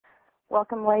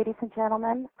Welcome, ladies and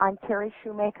gentlemen. I'm Terry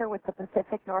Shoemaker with the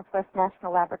Pacific Northwest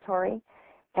National Laboratory,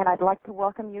 and I'd like to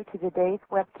welcome you to today's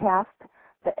webcast,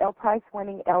 the L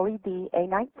Prize-winning LED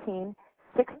A19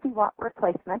 60-watt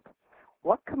replacement,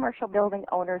 what commercial building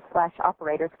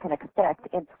owners/operators can expect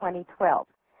in 2012.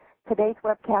 Today's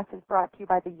webcast is brought to you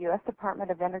by the U.S. Department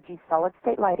of Energy Solid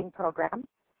State Lighting Program.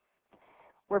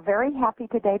 We're very happy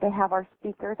today to have our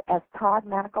speakers as Todd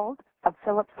Manigault of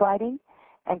Phillips Lighting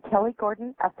and Kelly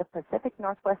Gordon of the Pacific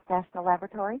Northwest National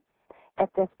Laboratory.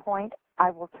 At this point, I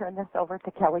will turn this over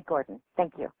to Kelly Gordon.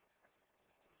 Thank you.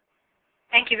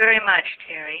 Thank you very much,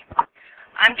 Terry.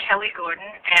 I'm Kelly Gordon,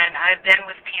 and I've been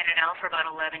with PNNL for about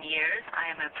 11 years. I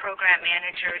am a program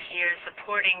manager here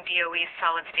supporting DOE's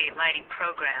Solid State Lighting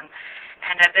Program,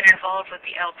 and I've been involved with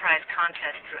the L Prize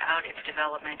contest throughout its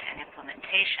development and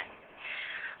implementation.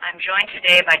 I'm joined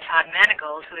today by Todd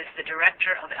Manigault, who is the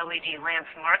Director of LED Lamps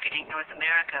Marketing North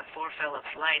America for Phillips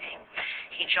Lighting.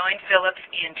 He joined Phillips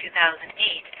in 2008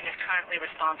 and is currently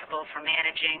responsible for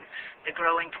managing the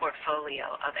growing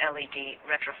portfolio of LED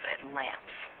retrofit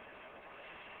lamps.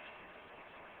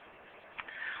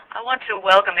 I want to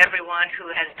welcome everyone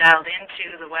who has dialed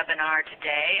into the webinar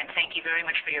today, and thank you very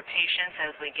much for your patience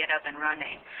as we get up and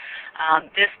running.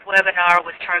 This webinar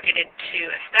was targeted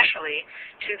especially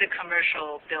to the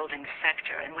commercial building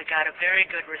sector, and we got a very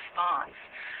good response.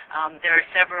 There are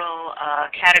several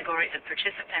categories of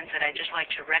participants that I'd just like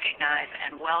to recognize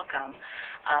and welcome.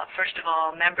 First of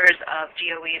all, members of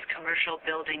DOE's Commercial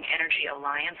Building Energy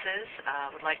Alliances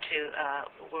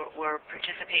were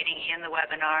participating in the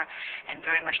webinar and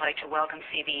very much like to welcome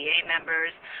CBEA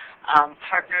members,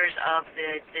 partners of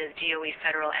the DOE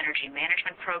Federal Energy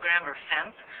Management Program, or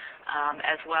FEMP,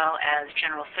 as well as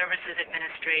General Services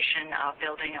Administration,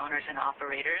 building owners and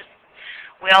operators.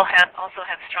 We also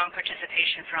have strong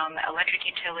participation from electric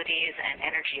utilities and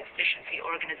energy efficiency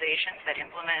organizations that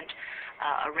implement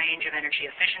a range of energy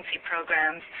efficiency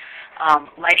programs,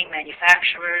 lighting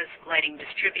manufacturers, lighting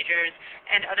distributors,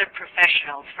 and other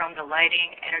professionals from the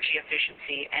lighting, energy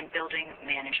efficiency, and building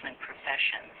management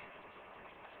professions.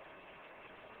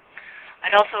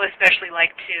 I'd also especially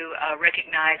like to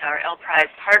recognize our L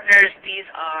Prize partners. These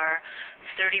are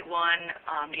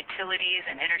 31 utilities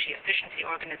and energy efficiency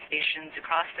organizations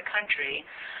across the country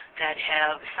that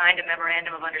have signed a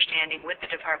memorandum of understanding with the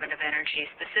Department of Energy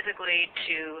specifically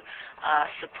to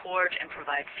support and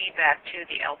provide feedback to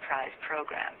the L Prize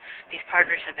program. These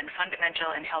partners have been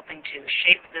fundamental in helping to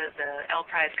shape the L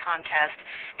Prize contest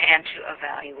and to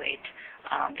evaluate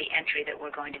the entry that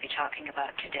we're going to be talking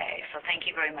about today. So thank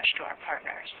you very much to our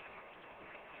partners.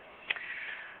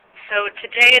 So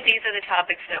today, these are the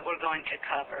topics that we're going to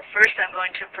cover. First, I'm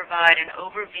going to provide an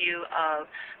overview of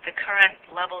the current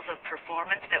levels of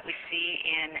performance that we see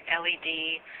in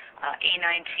LED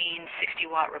A19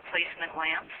 60-watt replacement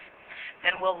lamps.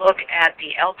 Then we'll look at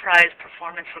the L Prize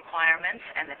performance requirements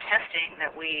and the testing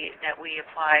that we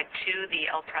applied to the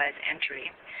L Prize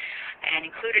entry. And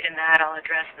included in that, I'll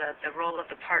address the role of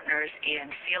the partners in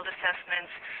field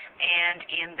assessments and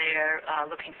in their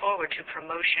looking forward to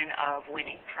promotion of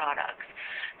winning products.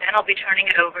 Then I'll be turning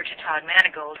it over to Todd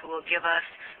Manigault, who will give us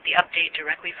the update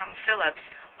directly from Phillips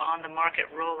on the market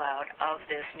rollout of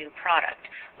this new product,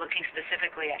 looking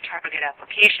specifically at target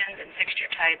applications and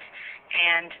fixture types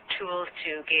and tools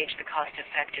to gauge the cost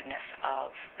effectiveness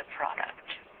of the product.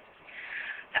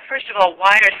 Now, first of all,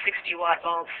 why are 60-watt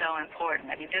bulbs so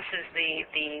important? I mean, this is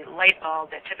the light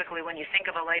bulb that typically when you think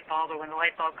of a light bulb or when the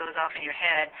light bulb goes off in your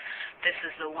head, this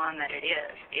is the one that it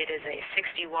is. It is a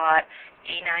 60-watt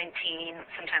A19,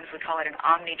 sometimes we call it an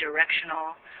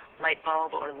omnidirectional light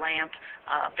bulb or lamp,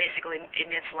 basically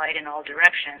emits light in all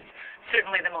directions.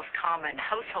 Certainly the most common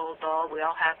household bulb, we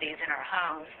all have these in our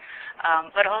homes,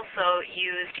 but also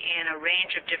used in a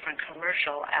range of different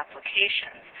commercial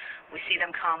applications. We see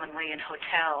them commonly in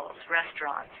hotels,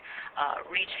 restaurants,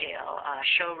 retail,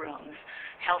 showrooms,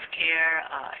 healthcare,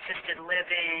 assisted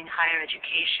living, higher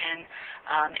education,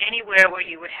 anywhere where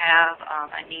you would have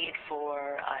a need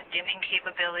for dimming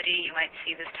capability. You might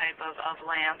see this type of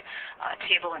lamp,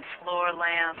 table and floor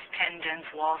lamps,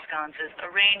 pendants, wall sconces, a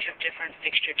range of different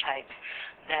fixture types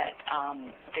that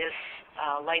this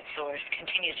light source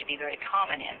continues to be very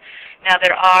common in. Now,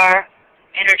 there are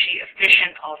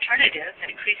energy-efficient alternatives,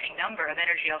 an increasing number of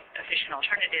energy-efficient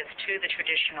alternatives to the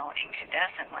traditional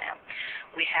incandescent lamp.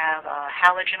 We have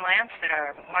halogen lamps that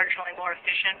are marginally more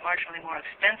efficient, marginally more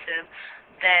expensive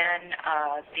than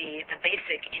the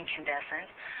basic incandescent.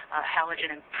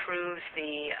 Halogen improves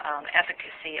the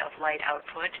efficacy of light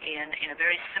output in a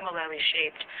very similarly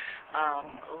shaped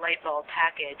light bulb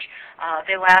package.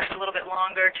 They last a little bit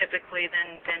longer typically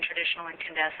than traditional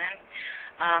incandescent.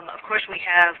 Of course, we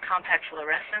have compact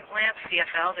fluorescent lamps,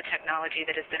 CFL, the technology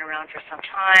that has been around for some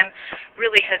time,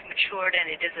 really has matured, and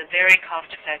it is a very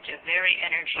cost-effective, very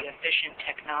energy-efficient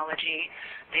technology.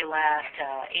 They last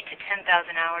 8 to 10,000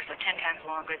 hours, so 10 times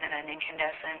longer than an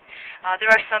incandescent.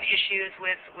 There are some issues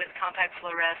with compact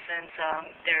fluorescents.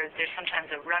 There's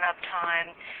sometimes a run-up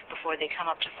time before they come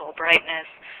up to full brightness.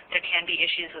 There can be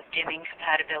issues with dimming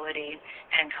compatibility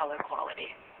and color quality.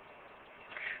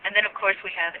 And then, of course,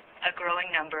 we have a growing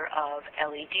number of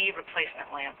LED replacement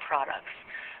lamp products.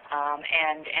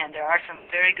 And there are some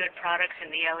very good products in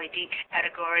the LED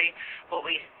category. What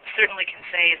we certainly can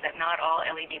say is that not all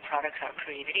LED products are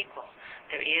created equal.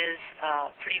 There is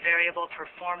pretty variable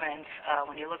performance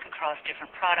when you look across different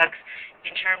products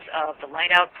in terms of the light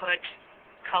output,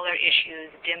 color issues,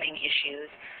 dimming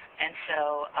issues. And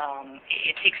so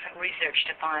it takes some research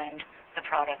to find the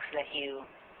products that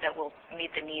will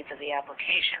meet the needs of the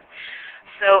application.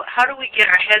 So how do we get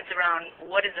our heads around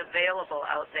what is available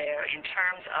out there in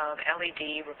terms of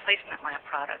LED replacement lamp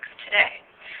products today?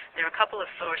 There are a couple of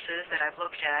sources that I've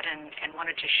looked at and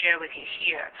wanted to share with you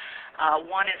here.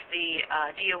 One is the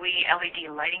DOE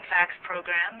LED Lighting Facts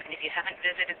program, and if you haven't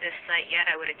visited this site yet,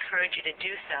 I would encourage you to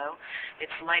do so.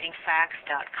 It's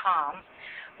lightingfacts.com.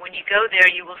 When you go there,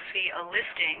 you will see a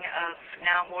listing of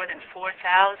now more than 4,000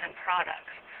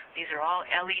 products. These are all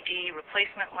LED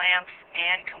replacement lamps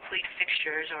and complete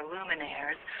fixtures or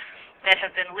luminaires that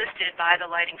have been listed by the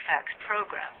Lighting Facts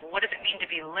program. Well, what does it mean to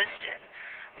be listed?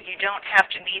 You don't have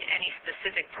to meet any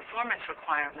specific performance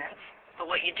requirements,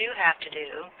 but what you do have to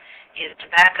do is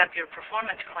to back up your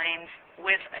performance claims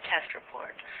with a test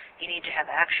report. You need to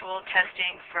have actual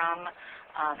testing from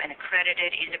an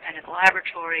accredited independent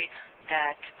laboratory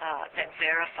that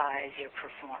verifies your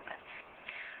performance.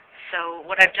 So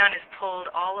what I've done is pulled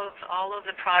all of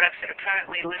the products that are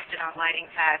currently listed on Lighting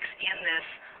Facts in this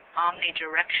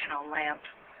omnidirectional lamp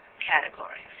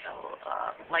category. So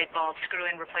light bulbs,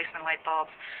 screw-in replacement light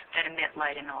bulbs that emit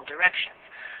light in all directions.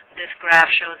 This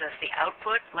graph shows us the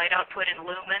output, light output in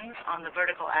lumens on the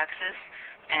vertical axis,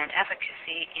 and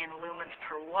efficacy in lumens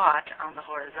per watt on the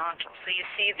horizontal. So you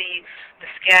see the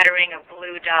scattering of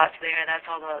blue dots there. That's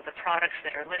all the products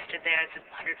that are listed there. It's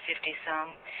 150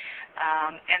 some.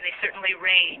 And they certainly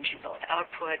range in both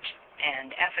output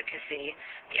and efficacy.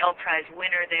 The L Prize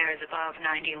winner there is above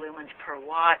 90 lumens per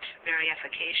watt, very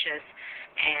efficacious,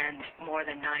 and more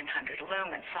than 900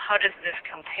 lumens. So how does this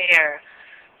compare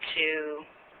to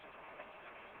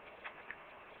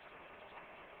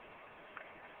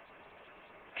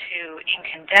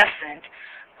incandescent?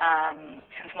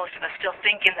 Since most of us still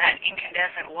think in that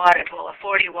incandescent wattage, well, a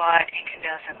 40-watt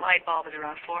incandescent light bulb is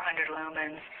around 400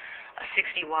 lumens. A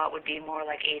 60-watt would be more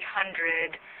like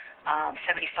 800,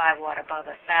 75-watt above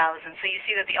 1,000. So you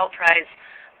see that the L Prize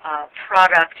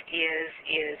product is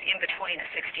in between a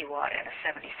 60-watt and a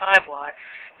 75-watt,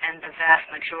 and the vast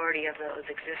majority of those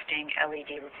existing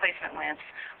LED replacement lamps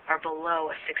are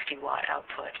below a 60-watt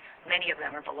output. Many of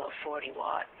them are below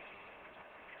 40-watt.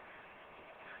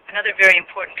 Another very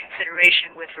important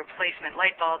consideration with replacement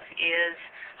light bulbs is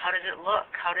how does it look?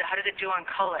 How does it do on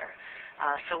color?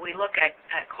 So we look at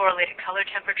correlated color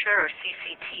temperature, or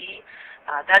CCT.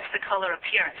 That's the color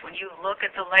appearance. When you look at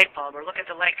the light bulb or look at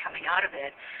the light coming out of it,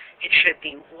 it should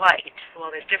be white. Well,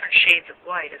 there's different shades of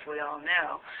white, as we all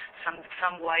know.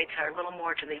 Some whites are a little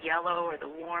more to the yellow or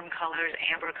the warm colors,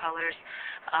 amber colors,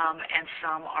 and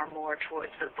some are more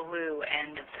towards the blue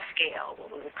end of the scale,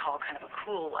 what we would call kind of a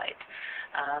cool white.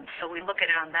 So we look at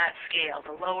it on that scale.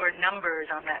 The lower numbers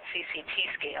on that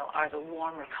CCT scale are the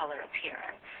warmer color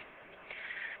appearance.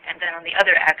 And then on the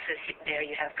other axis there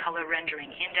you have color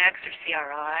rendering index, or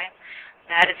CRI.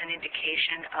 That is an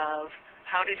indication of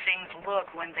how do things look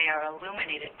when they are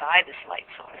illuminated by this light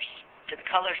source. Do the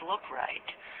colors look right?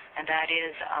 And that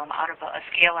is out of a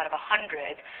scale out of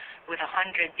 100, with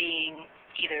 100 being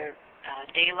either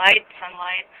daylight,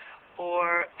 sunlight,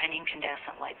 or an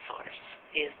incandescent light source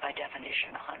is by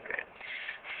definition 100.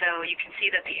 So you can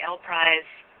see that the L Prize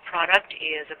product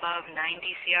is above 90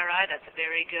 CRI. That's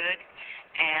very good.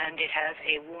 And it has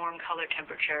a warm color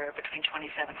temperature between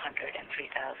 2,700 and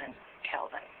 3,000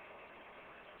 Kelvin.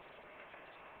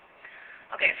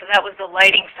 Okay, so that was the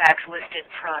Lighting Facts listed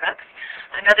products.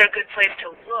 Another good place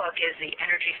to look is the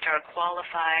Energy Star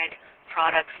qualified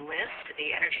products list.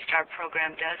 The Energy Star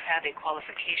program does have a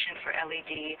qualification for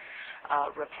LED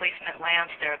replacement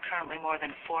lamps. There are currently more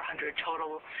than 400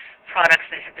 total products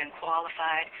that have been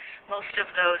qualified. Most of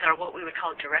those are what we would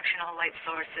call directional light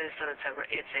sources, so it's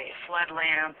a flood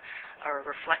lamp or a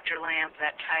reflector lamp,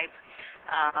 that type.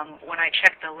 When I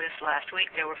checked the list last week,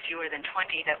 there were fewer than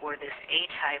 20 that were this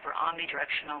A-type or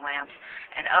omnidirectional lamps,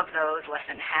 and of those, less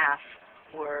than half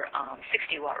were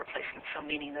 60-watt replacements, so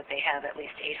meaning that they have at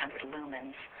least 800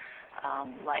 lumens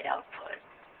light output.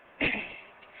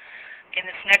 In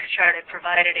this next chart, I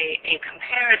provided a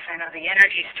comparison of the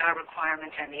Energy Star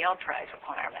requirements and the L-Prize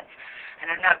requirements. And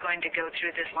I'm not going to go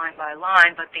through this line by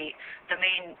line, but the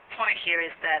main point here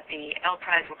is that the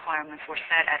L-Prize requirements were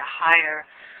set at a higher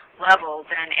level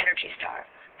than Energy Star.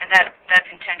 And that's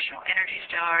intentional. Energy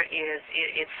Star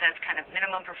it sets kind of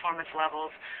minimum performance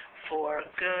levels for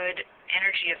good,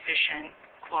 energy-efficient,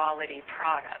 quality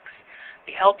products.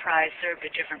 The L-Prize served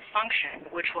a different function,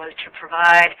 which was to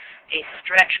provide a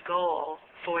stretch goal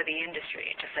for the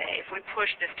industry to say, if we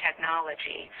push this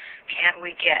technology, can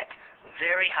we get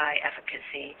very high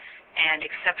efficacy and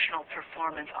exceptional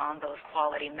performance on those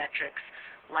quality metrics,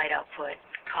 light output,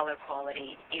 color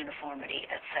quality, uniformity,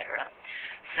 etc.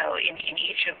 So in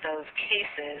each of those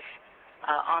cases,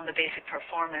 on the basic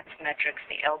performance metrics,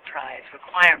 the L-Prize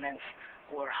requirements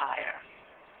were higher.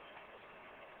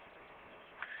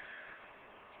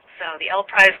 So the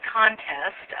L-Prize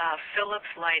contest, Philips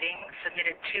Lighting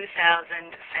submitted 2,000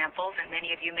 samples, and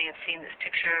many of you may have seen this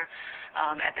picture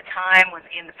at the time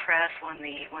in the press when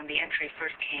the entry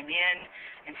first came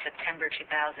in September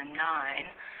 2009.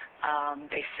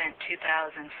 They sent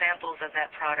 2,000 samples of that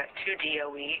product to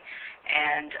DOE,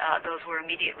 and those were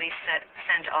immediately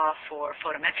sent off for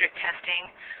photometric testing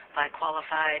by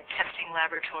qualified testing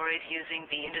laboratories using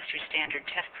the industry standard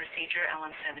test procedure,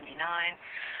 LM79.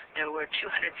 There were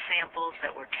 200 samples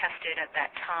that were tested at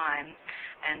that time,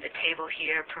 and the table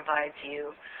here provides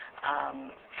you,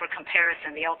 for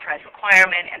comparison, the L-Prize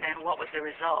requirement and then what was the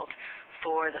result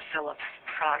for the Philips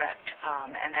product,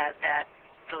 and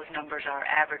those numbers are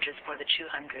averages for the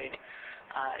 200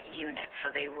 units.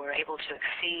 So they were able to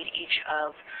exceed each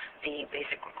of the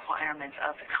basic requirements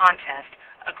of the contest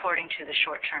according to the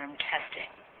short-term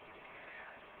testing.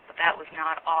 But that was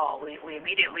not all. We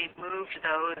immediately moved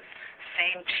those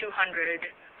same 200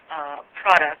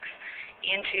 products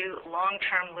into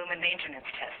long-term lumen maintenance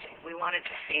testing. We wanted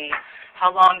to see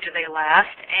how long do they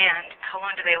last and how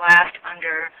long do they last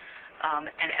under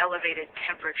an elevated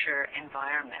temperature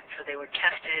environment. So they were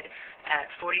tested at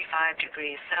 45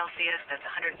 degrees Celsius, that's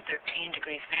 113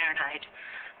 degrees Fahrenheit.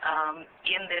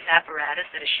 In this apparatus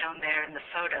that is shown there in the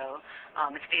photo,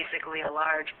 it's basically a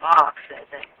large box that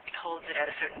holds it at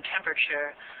a certain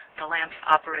temperature. The lamps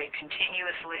operate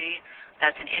continuously.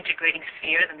 That's an integrating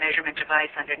sphere, the measurement device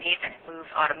underneath, and it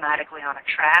moves automatically on a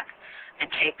track and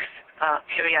takes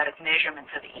periodic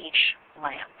measurements of each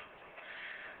lamp.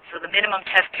 So the minimum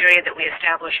test period that we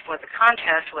established for the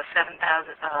contest was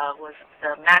was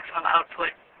the maximum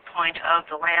output point of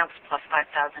the lamps plus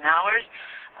 5,000 hours.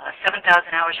 7,000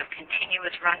 hours of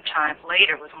continuous runtime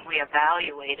later was when we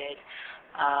evaluated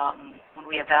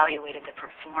the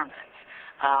performance.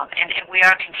 And we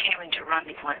are continuing to run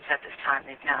these lamps at this time.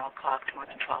 They've now clocked more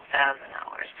than 12,000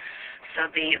 hours. So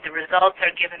the results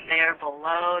are given there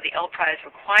below. The L-Prize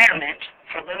requirement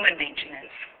for lumen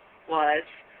maintenance was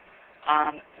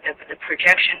the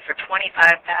projection for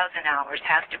 25,000 hours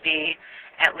has to be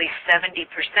at least 70%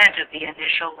 of the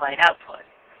initial light output.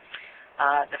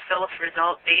 The Philips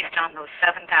result, based on those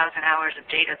 7,000 hours of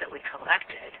data that we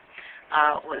collected,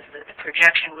 was that the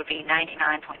projection would be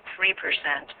 99.3%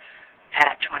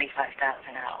 at 25,000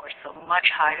 hours, so much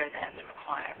higher than the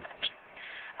requirement.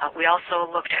 We also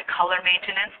looked at color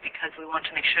maintenance because we want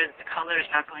to make sure that the color is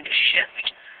not going to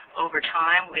shift over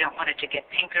time. We don't want it to get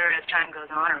pinker as time goes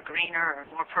on, or greener, or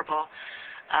more purple.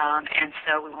 And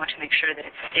so we want to make sure that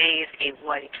it stays a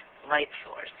white light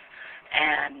source.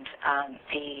 And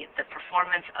the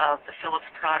performance of the Philips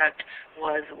product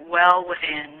was well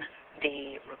within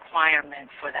the requirement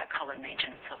for that color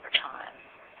maintenance over time.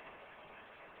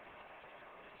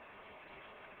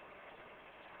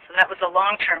 So that was the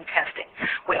long-term testing.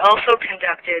 We also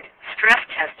conducted stress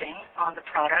testing on the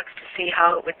products to see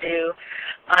how it would do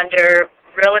under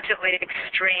relatively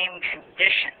extreme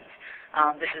conditions.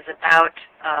 This is about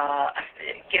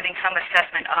giving some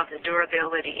assessment of the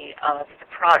durability of the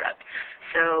product.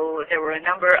 So there were a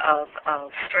number of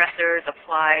stressors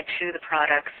applied to the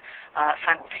products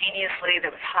simultaneously.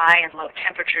 There was high and low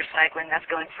temperature cycling. That's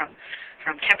going from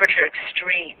from temperature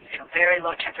extremes, very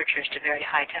low temperatures to very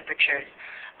high temperatures.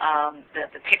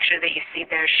 The picture that you see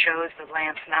there shows the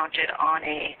lamps mounted on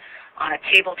a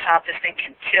tabletop. This thing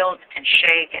can tilt and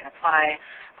shake and apply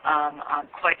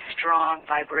quite strong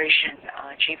vibration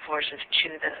G-forces to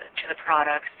the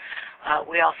products.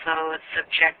 We also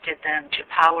subjected them to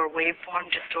power waveform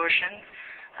distortions,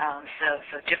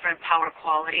 so different power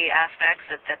quality aspects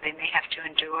that they may have to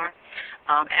endure,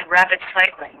 and rapid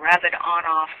cycling, rapid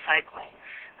on-off cycling.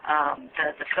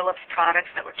 The Philips products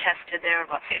that were tested there,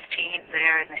 about 15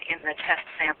 there in the test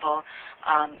sample,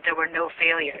 there were no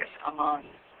failures among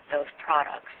those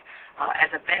products. As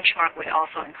a benchmark, we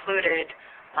also included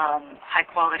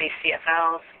high-quality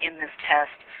CFLs in this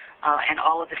test, and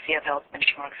all of the CFL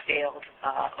benchmarks failed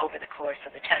over the course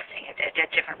of the testing at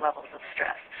different levels of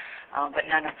stress, but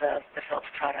none of the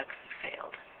Philips products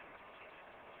failed.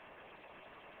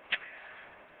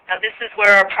 Now this is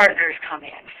where our partners come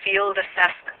in, field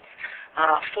assessments.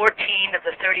 14 of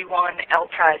the 31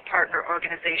 LPRIZE partner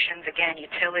organizations, again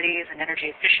utilities and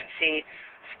energy efficiency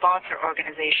sponsor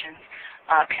organizations,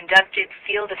 conducted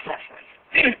field assessments.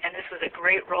 And this was a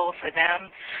great role for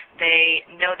them. They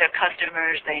know their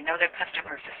customers, they know their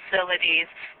customer facilities,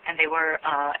 and they were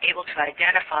able to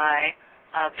identify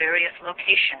various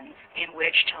locations in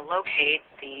which to locate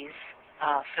these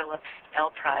Philips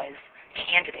LPRIZE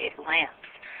candidate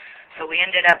lamps. So we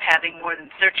ended up having more than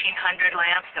 1,300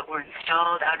 lamps that were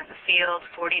installed out in the field,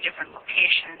 40 different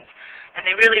locations, and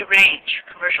they really range: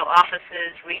 commercial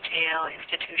offices, retail,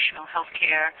 institutional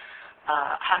healthcare,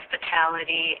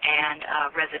 hospitality, and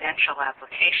residential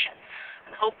applications.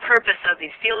 And the whole purpose of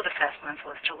these field assessments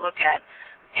was to look at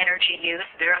energy use,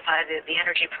 verify the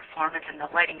energy performance and the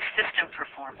lighting system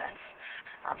performance.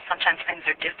 Sometimes things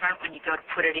are different when you go to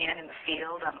put it in the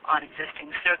field on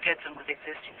existing circuits and with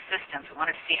existing systems. We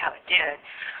wanted to see how it did.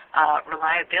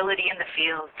 Reliability in the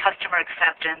field, customer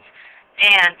acceptance,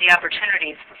 and the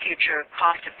opportunities for future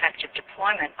cost-effective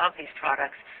deployment of these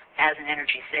products as an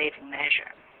energy-saving measure.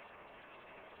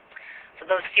 So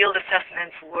those field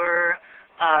assessments were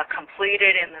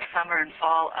completed in the summer and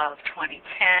fall of 2010,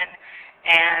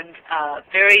 and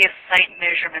various site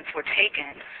measurements were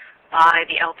taken by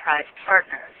the LPRIZE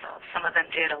partners. Some of them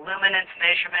did a luminance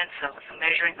measurement, so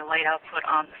measuring the light output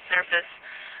on the surface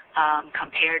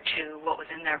compared to what was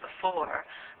in there before.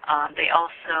 They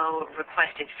also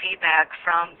requested feedback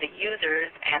from the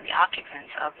users and the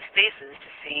occupants of the spaces to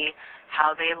see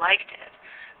how they liked it.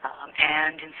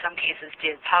 And in some cases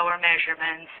did power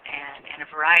measurements and a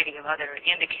variety of other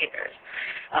indicators.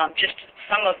 Just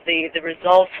some of the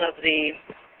results of the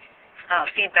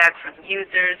feedback from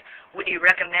users: would you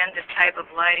recommend this type of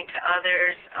lighting to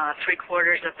others?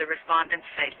 3/4 of the respondents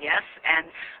said yes, and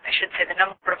I should say the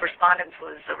number of respondents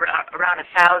was around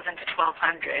 1,000 to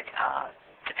 1,200,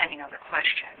 depending on the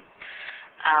question.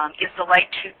 Is the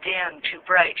light too dim, too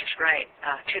bright, just right?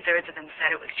 2/3 of them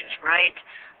said it was just right.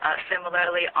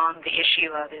 Similarly, on the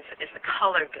issue of is the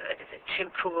color good? Is it too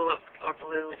cool or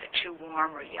blue? Is it too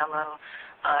warm or yellow?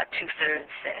 2/3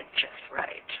 said just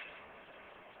right.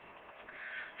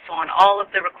 So on all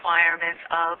of the requirements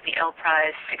of the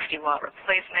LPRIZE 60-watt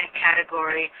replacement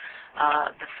category,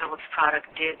 the Philips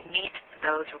product did meet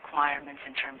those requirements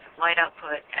in terms of light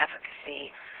output,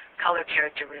 efficacy, color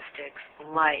characteristics,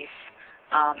 life,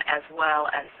 as well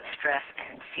as the stress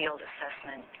and field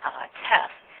assessment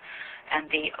tests. And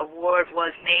the award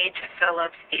was made to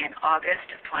Philips in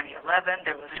August of 2011.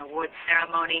 There was an award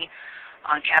ceremony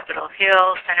on Capitol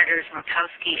Hill. Senators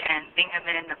Murkowski and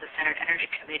Bingaman of the Senate Energy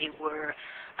Committee were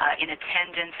in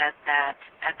attendance at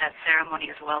that ceremony,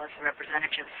 as well as the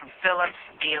representatives from Philips,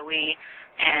 DOE,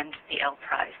 and the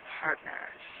LPRIZE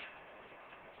partners.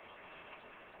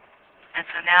 And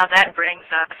so now that brings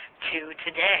us to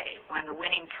today, when the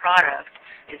winning product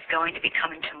is going to be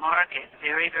coming to market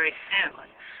very, very soon.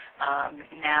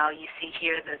 Now you see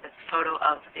here the photo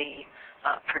of the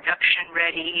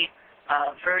production-ready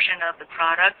version of the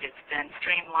product. It's been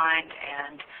streamlined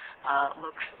and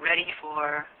looks ready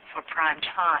for prime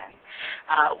time.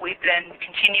 We've been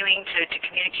continuing to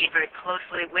communicate very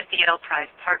closely with the LPRIZE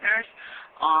partners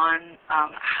on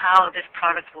how this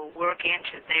product will work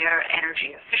into their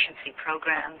energy efficiency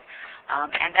programs.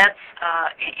 And that's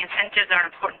incentives are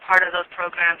an important part of those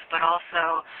programs, but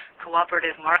also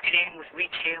cooperative marketing with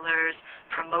retailers,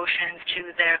 promotions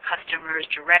to their customers,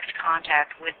 direct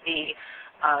contact with the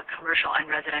commercial and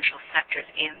residential sectors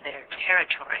in their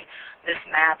territory. This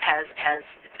map has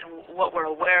what we're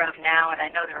aware of now, and I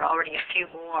know there are already a few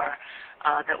more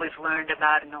that we've learned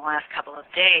about in the last couple of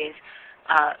days,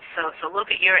 So look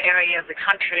at your area of the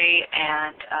country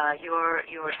and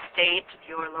your state,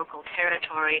 your local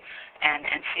territory, and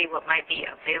see what might be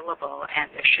available, and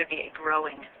there should be a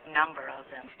growing number of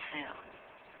them soon.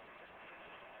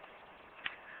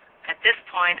 At this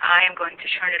point, I am going to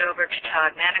turn it over to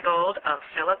Todd Manigault of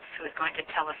Philips, who is going to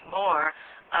tell us more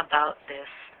about this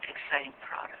exciting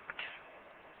product.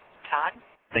 Todd?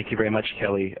 Thank you very much,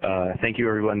 Kelly. Thank you,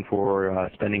 everyone, for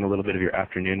spending a little bit of your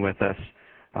afternoon with us.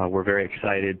 We're very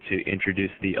excited to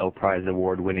introduce the L Prize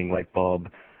Award-winning light bulb,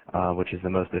 which is the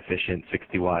most efficient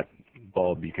 60-watt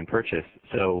bulb you can purchase.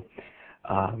 So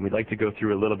we'd like to go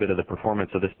through a little bit of the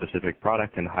performance of this specific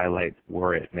product and highlight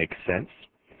where it makes sense.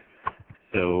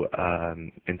 So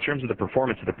in terms of the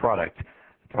performance of the product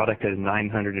has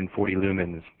 940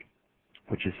 lumens,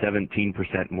 which is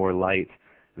 17% more light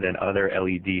than other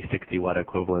LED 60-watt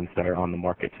equivalents that are on the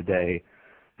market today.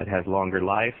 It has longer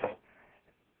life,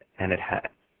 and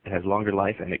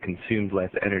it consumes less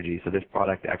energy. So this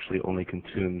product actually only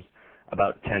consumes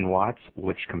about 10 watts,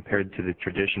 which compared to the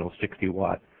traditional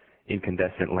 60-watt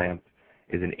incandescent lamp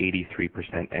is an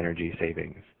 83% energy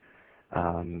savings.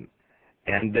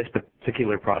 And this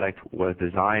particular product was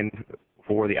designed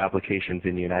for the applications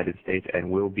in the United States and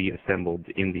will be assembled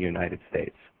in the United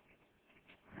States.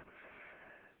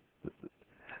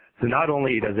 So not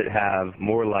only does it have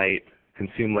more light,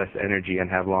 consume less energy, and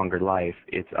have longer life,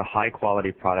 it's a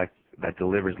high-quality product that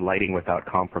delivers lighting without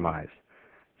compromise.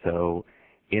 So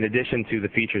in addition to the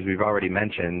features we've already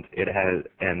mentioned, it has,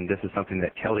 and this is something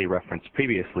that Kelly referenced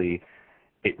previously,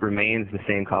 it remains the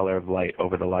same color of light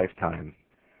over the lifetime.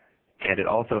 And it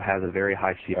also has a very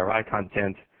high CRI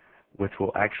content, which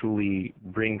will actually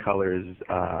bring colors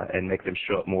and make them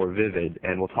show up more vivid.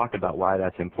 And we'll talk about why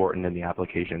that's important in the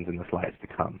applications in the slides to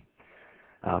come.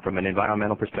 From an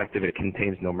environmental perspective, it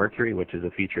contains no mercury, which is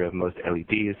a feature of most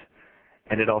LEDs.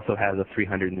 And it also has a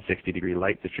 360-degree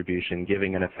light distribution,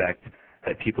 giving an effect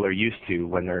that people are used to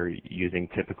when they're using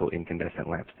typical incandescent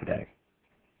lamps today.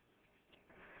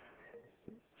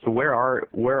 So where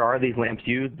are these lamps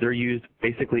used? They're used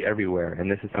basically everywhere, and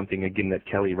this is something, again, that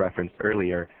Kelly referenced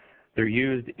earlier. They're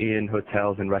used in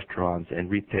hotels and restaurants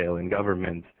and retail and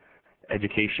government,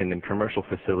 education and commercial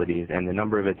facilities, and the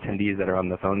number of attendees that are on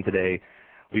the phone today,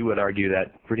 we would argue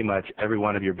that pretty much every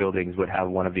one of your buildings would have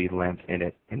one of these lamps in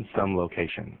it in some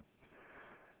location.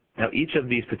 Now, each of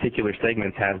these particular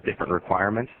segments has different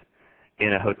requirements.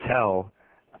 In a hotel,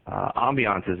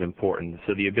 ambiance is important,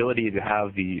 so the ability to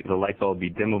have the light bulb be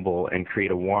dimmable and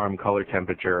create a warm color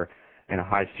temperature and a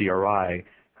high CRI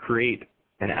create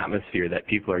an atmosphere that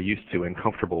people are used to and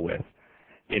comfortable with.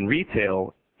 In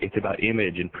retail, it's about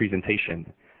image and presentation.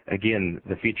 Again,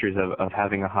 the features of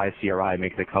having a high CRI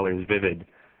make the colors vivid,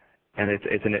 and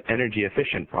it's an energy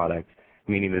efficient product,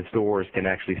 meaning the stores can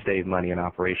actually save money in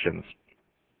operations.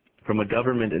 From a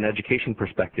government and education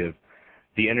perspective,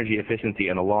 the energy efficiency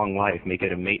and a long life make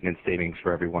it a maintenance savings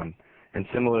for everyone. And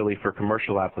similarly for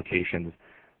commercial applications,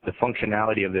 the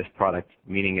functionality of this product,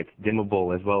 meaning it's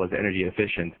dimmable as well as energy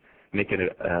efficient, make it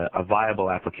a viable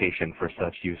application for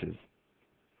such uses.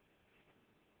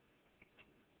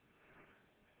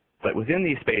 But within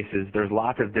these spaces, there's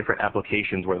lots of different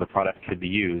applications where the product could be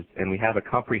used, and we have a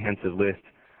comprehensive list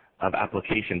of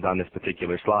applications on this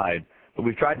particular slide. But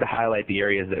we've tried to highlight the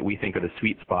areas that we think are the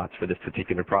sweet spots for this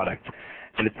particular product.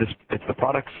 And it's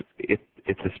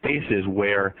the spaces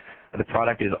where the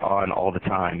product is on all the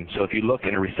time. So if you look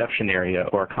in a reception area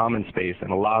or a common space in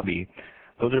a lobby,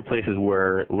 those are places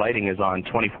where lighting is on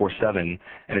 24/7,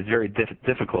 and it's very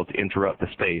difficult to interrupt the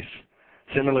space.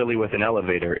 Similarly with an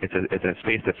elevator, it's a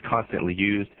space that's constantly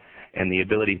used, and the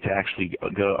ability to actually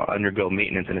undergo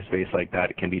maintenance in a space like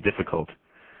that can be difficult.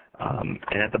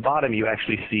 And at the bottom, you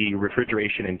actually see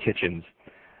refrigeration and kitchens.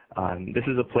 This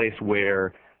is a place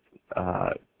where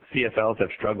CFLs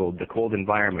have struggled. The cold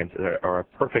environments are a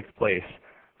perfect place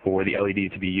for the LED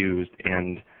to be used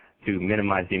and to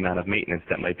minimize the amount of maintenance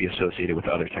that might be associated with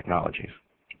other technologies.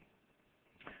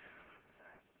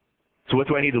 So what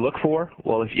do I need to look for?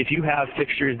 Well, if you have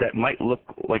fixtures that might look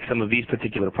like some of these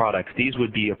particular products, these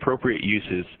would be appropriate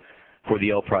uses for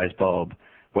the L Prize bulb.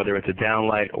 Whether it's a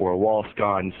downlight or a wall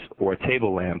sconce or a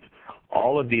table lamp,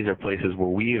 all of these are places where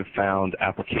we have found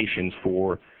applications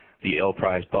for the L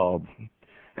Prize bulb.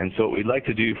 And so what we'd like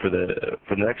to do for the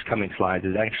next coming slides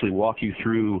is actually walk you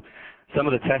through some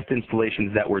of the test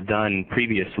installations that were done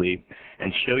previously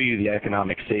and show you the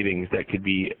economic savings that could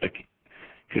be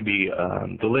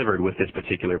delivered with this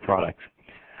particular product.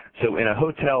 So in a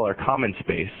hotel or common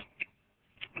space,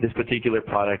 this particular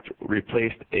product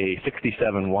replaced a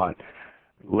 67-watt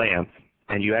lamp,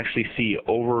 and you actually see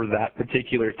over that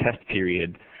particular test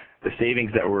period the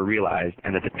savings that were realized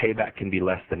and that the payback can be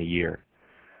less than a year.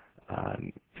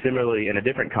 Similarly, in a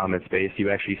different comment space, you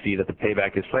actually see that the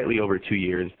payback is slightly over 2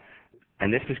 years,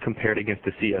 and this is compared against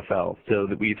the CFL. So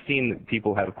that we've seen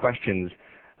people have questions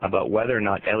about whether or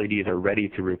not LEDs are ready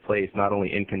to replace not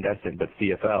only incandescent but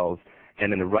CFLs,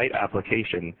 and in the right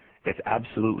application, it's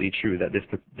absolutely true that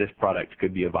this product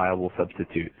could be a viable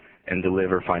substitute and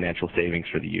deliver financial savings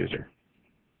for the user.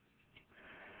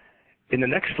 In the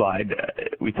next slide,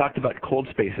 we talked about cold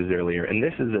spaces earlier, and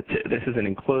this is an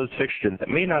enclosed fixture that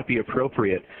may not be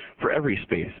appropriate for every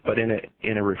space, but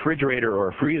in a refrigerator or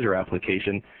a freezer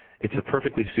application, it's a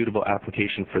perfectly suitable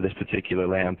application for this particular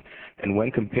lamp. And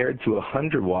when compared to a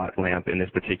 100-watt lamp in this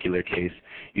particular case,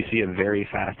 you see a very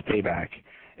fast payback.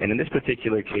 And in this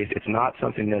particular case, it's not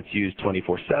something that's used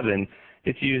 24/7.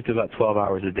 It's used about 12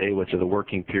 hours a day, which is the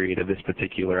working period of this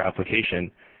particular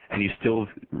application, and you still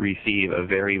receive a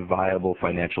very viable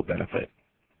financial benefit.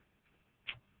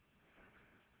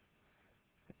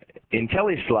 In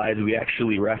Kelly's slides, we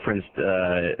actually referenced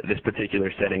this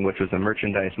particular setting, which was a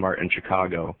merchandise mart in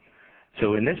Chicago.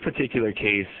 So in this particular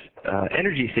case,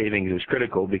 energy savings is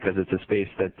critical because it's a space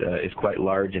that is quite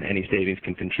large and any savings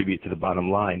can contribute to the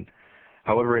bottom line.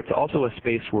 However, it's also a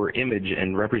space where image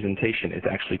and representation is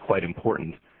actually quite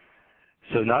important.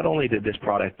 So not only did this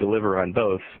product deliver on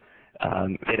both,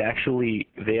 they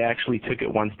actually took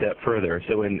it one step further.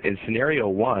 So in scenario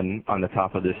 1 on the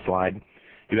top of this slide,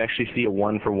 you actually see a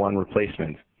 1-for-1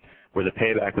 replacement where the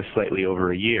payback was slightly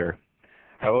over a year.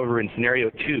 However, in scenario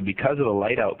 2, because of the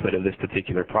light output of this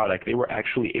particular product, they were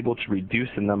actually able to reduce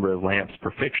the number of lamps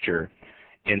per fixture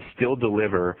and still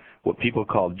deliver what people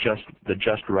call the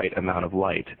just right amount of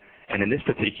light. And in this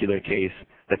particular case,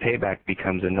 the payback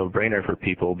becomes a no-brainer for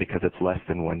people because it's less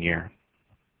than 1 year.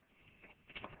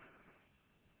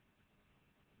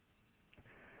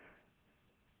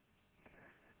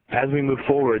 As we move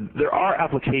forward, there are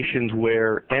applications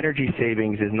where energy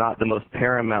savings is not the most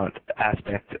paramount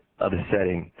aspect of a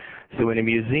setting. So in a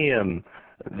museum,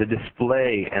 the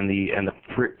display and the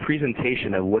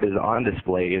presentation of what is on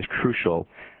display is crucial.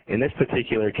 In this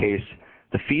particular case,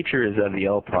 the features of the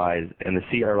L Prize and the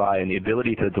CRI and the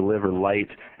ability to deliver light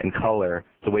and color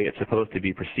the way it's supposed to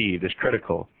be perceived is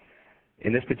critical.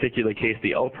 In this particular case,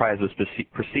 the L Prize was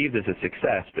perceived as a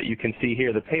success, but you can see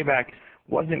here the payback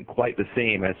wasn't quite the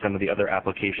same as some of the other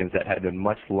applications that had been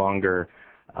much longer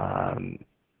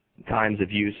times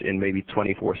of use in maybe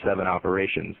 24/7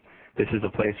 operations. This is a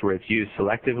place where it's used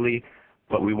selectively,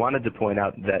 but we wanted to point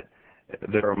out that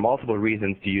there are multiple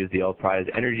reasons to use the L Prize,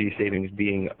 energy savings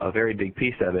being a very big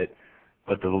piece of it,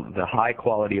 but the high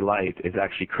quality light is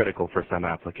actually critical for some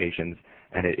applications,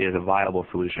 and it is a viable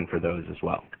solution for those as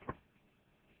well.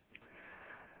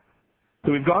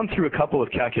 So we've gone through a couple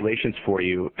of calculations for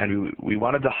you, and we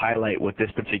wanted to highlight what this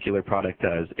particular product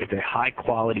does. It's a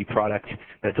high-quality product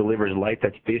that delivers light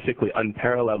that's basically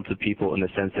unparalleled to people in the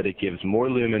sense that it gives more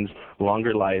lumens,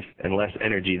 longer life, and less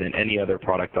energy than any other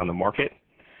product on the market.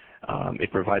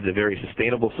 It provides a very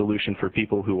sustainable solution for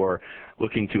people who are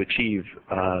looking to achieve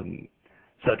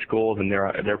such goals in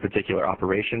their particular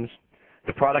operations.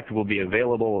 The product will be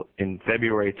available in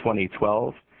February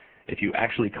 2012. If you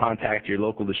actually contact your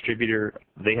local distributor,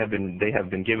 they have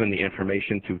been given the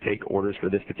information to take orders for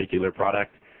this particular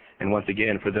product. And once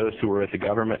again, for those who are at the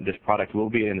government, this product will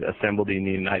be assembled in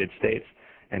the United States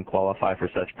and qualify for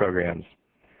such programs.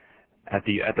 At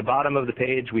the bottom of the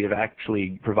page, we have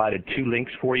actually provided 2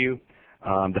 links for you.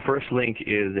 The first link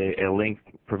is a link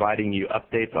providing you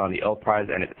updates on the L Prize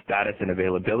and its status and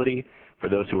availability. For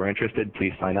those who are interested,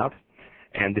 please sign up.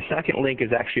 And the second link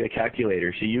is actually a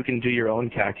calculator, so you can do your own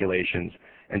calculations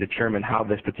and determine how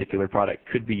this particular product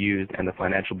could be used and the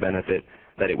financial benefit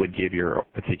that it would give your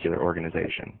particular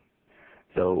organization.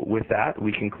 So with that,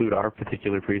 we conclude our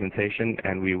particular presentation,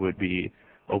 and we would be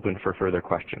open for further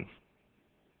questions.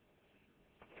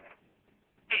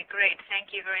 Okay, great.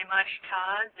 Thank you very much,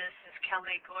 Todd. This is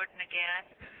Kelly Gordon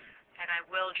again, and I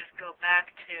will just go back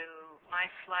to my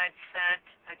slide set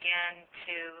again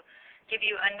to give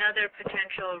you another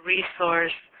potential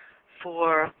resource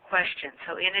for questions.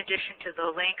 So in addition to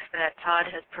the links that Todd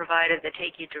has provided that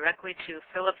take you directly to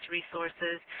Philips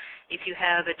resources, if you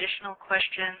have additional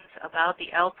questions about the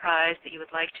L Prize that you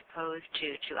would like to pose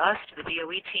to us, to the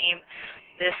DOE team,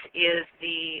 this is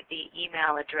the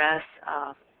email address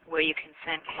where you can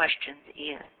send questions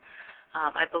in.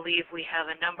 I believe we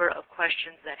have a number of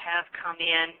questions that have come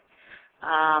in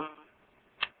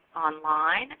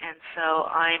online, and so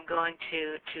I'm going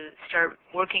to start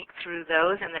working through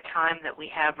those in the time that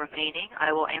we have remaining.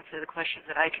 I will answer the questions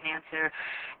that I can answer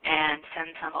and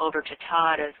send some over to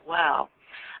Todd as well.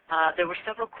 there were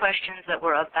several questions that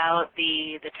were about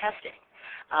the testing.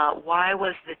 Why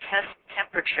was the test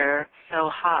temperature so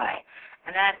high?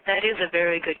 And that is a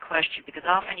very good question, because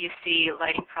often you see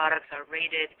lighting products are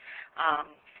rated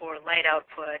for light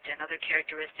output and other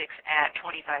characteristics at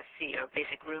 25 C, or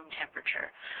basic room temperature.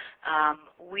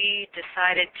 We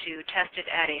decided to test it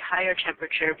at a higher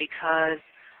temperature because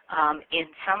in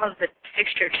some of the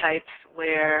fixture types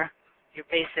where your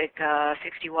basic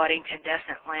 60-watt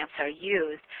incandescent lamps are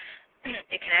used,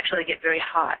 it can actually get very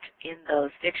hot in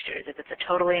those fixtures. If it's a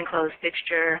totally enclosed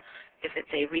fixture, if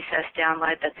it's a recessed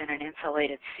downlight that's in an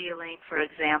insulated ceiling, for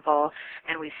example,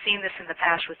 and we've seen this in the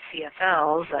past with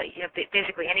CFLs,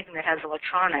 basically anything that has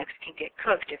electronics can get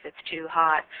cooked if it's too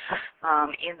hot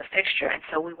in the fixture. And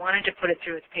so we wanted to put it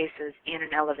through its paces in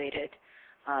an elevated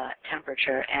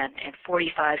temperature, and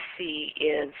 45 C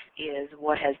is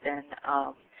what has been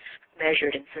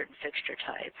measured in certain fixture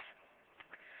types.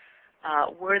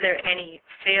 Were there any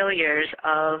failures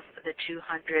of the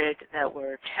 200 that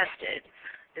were tested?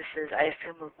 This is, I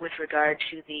assume, with regard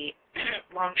to the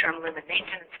long-term lumen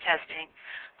maintenance testing.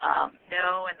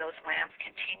 No, and those lamps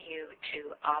continue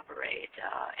to operate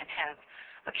and have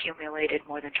accumulated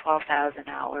more than 12,000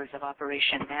 hours of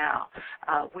operation now.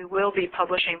 We will be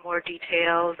publishing more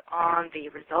details on the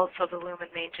results of the lumen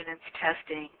maintenance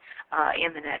testing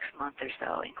in the next month or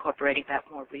so, incorporating that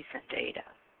more recent data.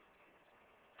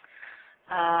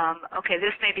 Okay,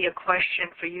 this may be a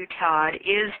question for you, Todd.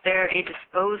 Is there a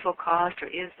disposal cost, or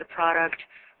is the product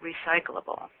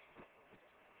recyclable?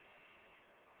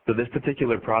 So this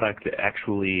particular product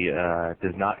actually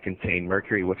does not contain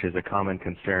mercury, which is a common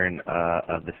concern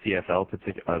of the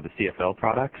CFL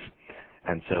products,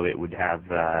 and so it would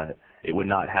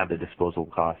not have the disposal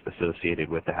cost associated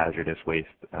with the hazardous waste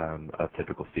of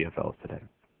typical CFLs today.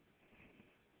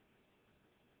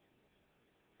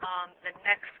 The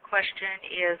next question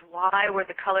is, why were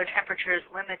the color temperatures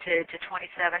limited to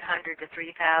 2700 to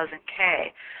 3000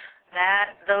 K?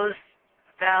 Those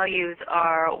values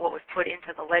are what was put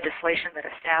into the legislation that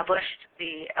established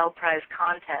the L Prize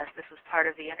contest. This was part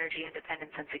of the Energy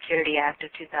Independence and Security Act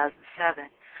of 2007,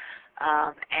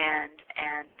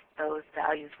 and those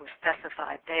values were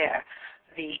specified there.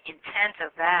 The intent of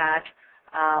that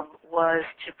was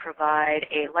to provide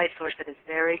a light source that is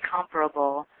very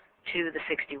comparable to the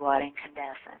 60-watt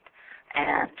incandescent,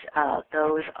 and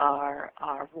those are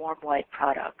warm white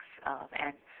products.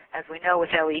 And as we know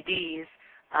with LEDs,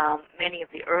 many of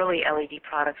the early LED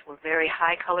products were very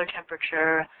high color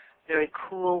temperature, very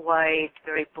cool white,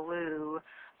 very blue,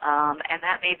 and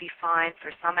that may be fine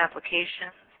for some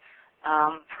applications,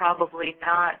 probably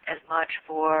not as much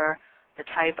for the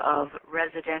type of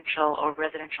residential or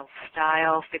residential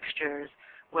style fixtures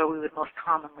where we would most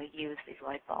commonly use these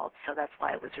light bulbs. So that's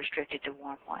why it was restricted to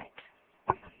warm white.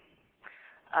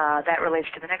 That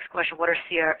relates to the next question. What are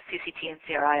CCT and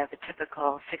CRI of the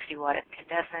typical 60-watt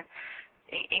incandescent?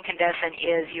 Incandescent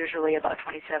is usually about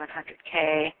 2700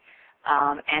 K,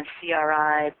 and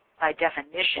CRI by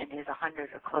definition is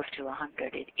 100 or close to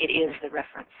 100. It is the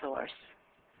reference source.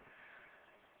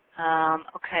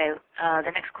 Okay,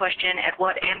 the next question, at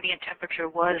what ambient temperature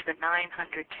was the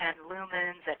 910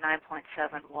 lumens at 9.7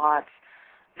 watts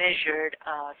measured?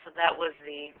 So that was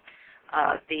the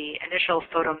initial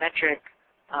photometric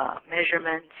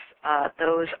measurements.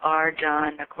 Those are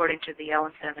done according to the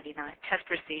LM79 test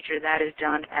procedure. That is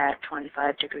done at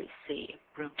 25 degrees C,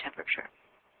 room temperature.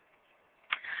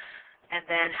 And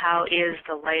then how is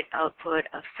the light output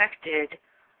affected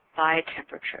by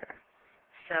temperature?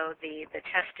 So the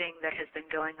testing that has been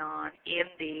going on in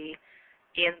the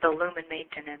lumen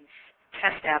maintenance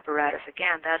test apparatus,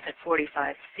 again, that's at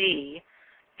 45 C,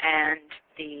 and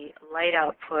the light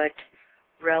output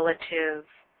relative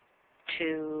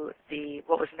to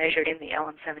what was measured in the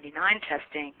LM79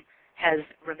 testing has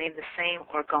remained the same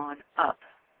or gone up.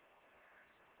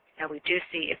 Now we do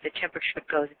see if the temperature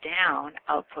goes down,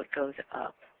 output goes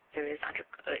up. There is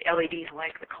LEDs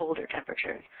like the colder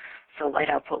temperatures, so light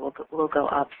output will go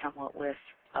up somewhat with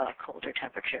colder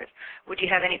temperatures. Would you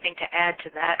have anything to add to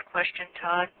that question,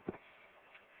 Todd?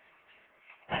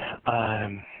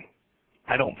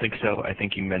 I don't think so. I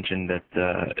think you mentioned that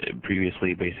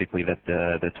previously, basically, that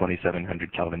the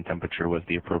 2700 Kelvin temperature was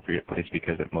the appropriate place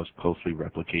because it most closely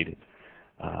replicated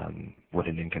what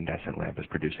an incandescent lamp is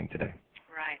producing today.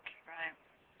 Right, right.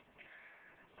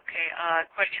 Okay,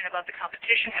 question about the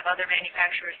competition. Have other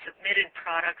manufacturers submitted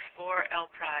products for L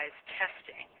Prize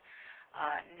testing?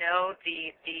 No,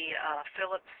 the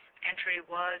Philips entry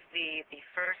was the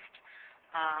first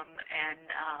and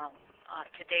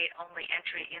to date only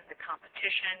entry in the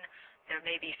competition. There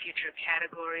may be future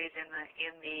categories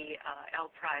in the L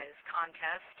Prize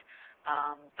contest,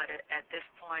 but at this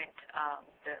point,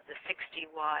 the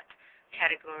 60-watt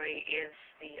category is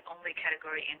the only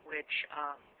category in which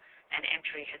an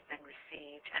entry has been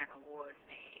received and an award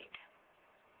made.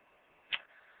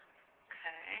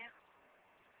 Okay.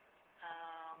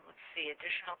 Let's see,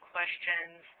 additional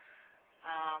questions.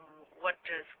 What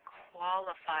does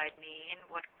qualified mean?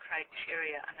 What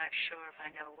criteria? I'm not sure if I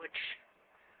know what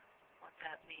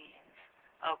that means.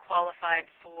 Oh, qualified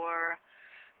for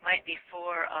might be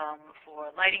for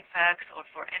Lighting Facts or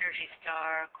for Energy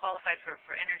Star. Qualified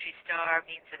for Energy Star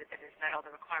means that it has met all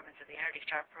the requirements of the Energy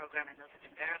Star program and those have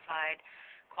been verified.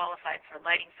 Qualified for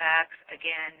Lighting Facts,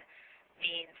 again,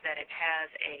 means that it has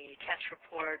a test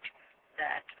report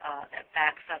that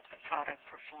backs up the product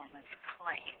performance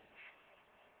claims.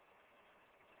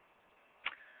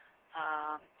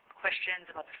 Questions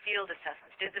about the field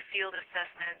assessments. Did the field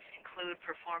assessments include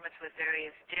performance with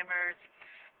various dimmers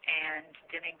and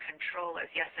dimming controllers?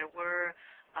 Yes, there were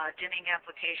dimming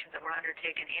applications that were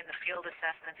undertaken in the field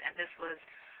assessments, and this was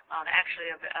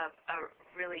actually a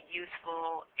really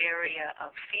useful area of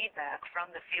feedback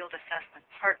from the field assessment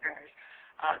partners.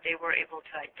 They were able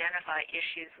to identify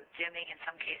issues with dimming. In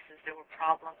some cases, there were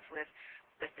problems with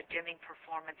the dimming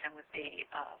performance and with the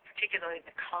particularly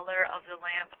the color of the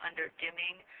lamp under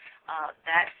dimming.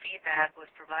 That feedback was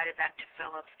provided back to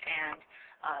Philips, and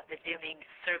the dimming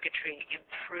circuitry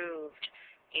improved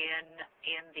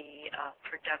in the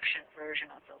production version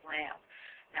of the lamp.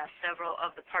 Now, several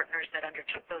of the partners that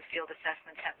undertook those field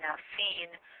assessments have now seen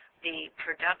the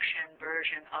production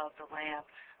version of the lamp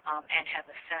and have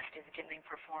assessed its dimming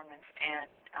performance and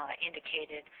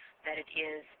indicated that it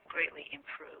is greatly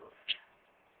improved.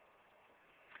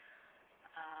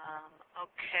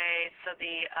 Okay, so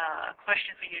the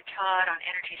question for you, Todd, on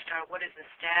Energy Star: what is the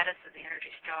status of the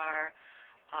Energy Star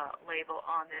label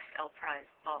on this L Prize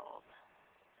bulb?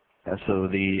 So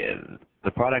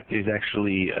the product is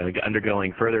actually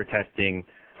undergoing further testing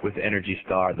with Energy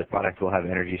Star. The product will have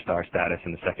Energy Star status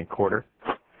in the second quarter.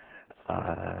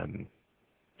 Do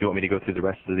you want me to go through the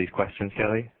rest of these questions,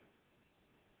 Kelly?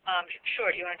 Sure.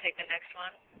 Do you want to take the next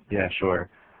one? Yeah, sure.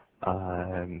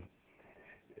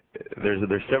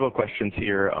 There's several questions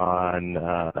here on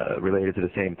related to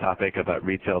the same topic about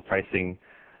retail pricing.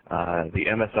 The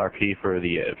MSRP for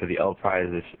the L Prize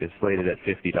is slated at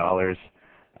 $50.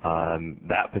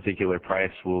 That particular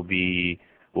price will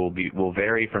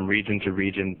vary from region to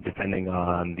region depending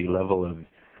on the level of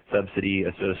subsidy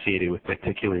associated with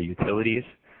particular utilities.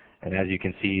 And as you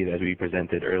can see, as we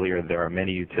presented earlier, there are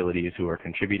many utilities who are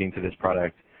contributing to this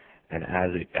product. And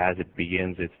as it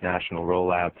begins its national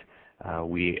rollout,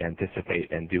 we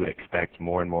anticipate and do expect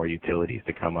more and more utilities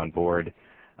to come on board.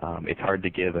 It's hard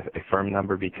to give a firm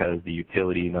number because the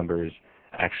utility numbers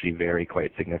actually vary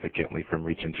quite significantly from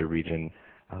region to region,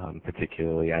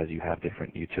 particularly as you have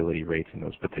different utility rates in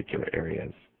those particular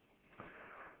areas.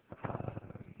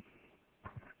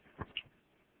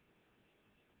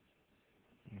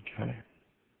 Okay.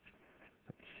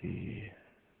 Let's see.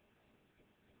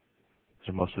 Those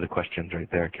are most of the questions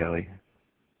right there, Kelly.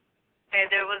 Okay,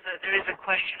 there is a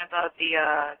question about the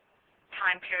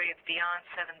time periods beyond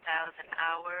 7,000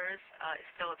 hours. Is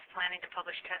Philips planning to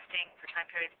publish testing for time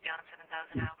periods beyond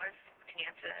 7,000 hours? Can you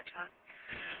answer that, John?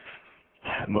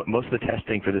 Most of the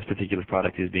testing for this particular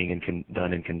product is being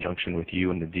done in conjunction with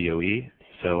you and the DOE.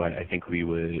 So I think we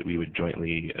would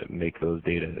jointly make those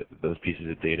pieces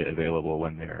of data available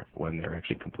when they're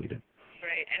actually completed.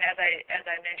 Great. And as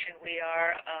I mentioned, we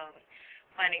are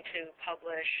planning to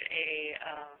publish a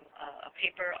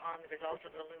paper on the results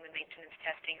of the lumen maintenance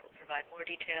testing. It will provide more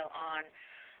detail on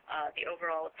the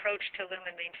overall approach to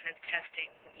lumen maintenance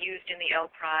testing used in the L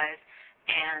Prize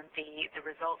and the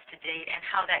results to date and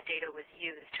how that data was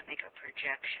used to make a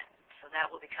projection. So that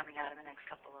will be coming out in the next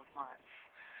couple of months.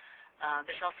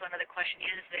 There's also another question: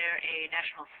 is there a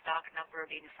national stock number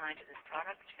being assigned to this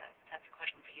product? That's a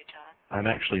question for you, Todd. I'm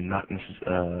actually not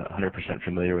 100%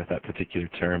 familiar with that particular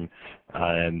term.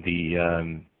 And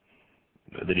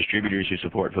the distributors who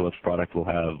support Philips product will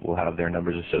have their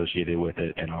numbers associated with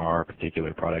it, and our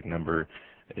particular product number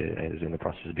is in the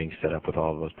process of being set up with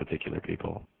all of those particular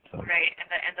people. So. Great.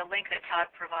 And the link that Todd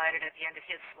provided at the end of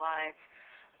his slides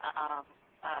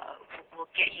will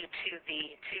get you to the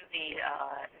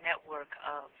network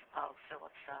of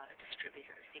Philips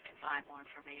distributors. You can find more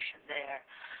information there.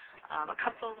 A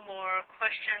couple more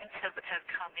questions have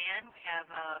come in. We have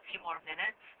a few more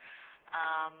minutes.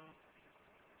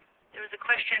 There there was a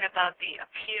question about the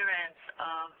appearance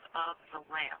of the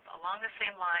lamp. Along the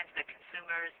same lines that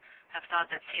consumers have thought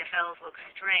that CFLs look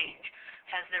strange,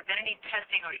 has there been any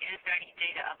testing or is there any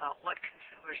data about what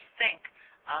consumers think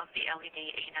of the LED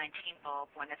A19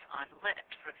 bulb when it's unlit,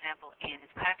 for example, in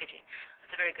its packaging?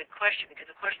 That's a very good question because,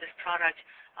 of course, this product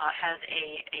has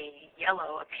a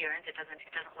yellow appearance. It doesn't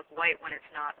look white when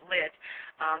it's not lit,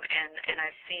 and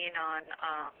I've seen on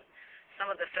some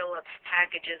of the Philips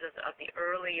packages of the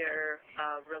earlier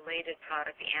related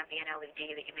product, the ambient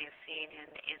LED that you may have seen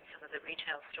in some of the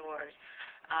retail stores,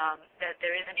 that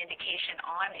there is an indication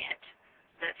on it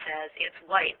that says it's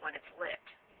white when it's lit,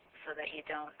 so that you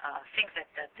don't think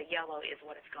that the yellow is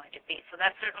what it's going to be. So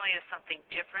that certainly is something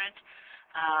different,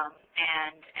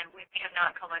 and we have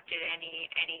not collected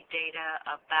any data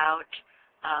about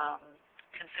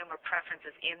consumer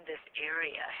preferences in this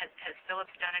area. Has Philips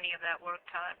done any of that work,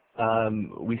 Todd?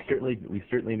 We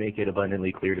certainly make it abundantly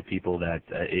clear to people that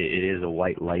it is a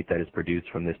white light that is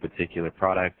produced from this particular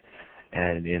product,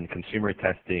 and in consumer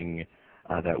testing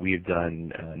that we've done,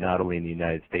 not only in the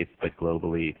United States but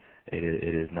globally, it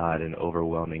is not an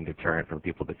overwhelming deterrent for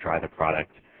people to try the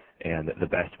product, and the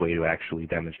best way to actually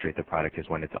demonstrate the product is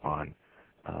when it's on,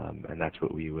 and that's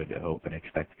what we would hope and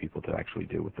expect people to actually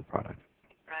do with the product.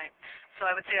 Right. So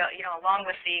I would say, along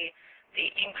with the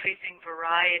increasing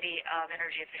variety of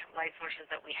energy-efficient light sources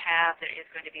that we have, there is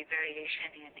going to be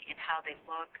variation in how they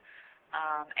look,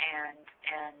 and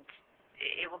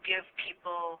it will give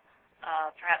people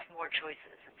perhaps more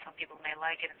choices. And some people may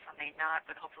like it and some may not,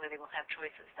 but hopefully they will have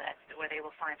choices where they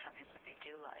will find something that they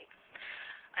do like.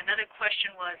 Another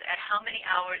question was, at how many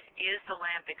hours is the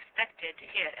lamp expected to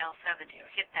hit L70 or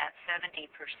hit that 70%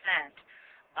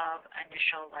 of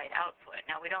initial light output?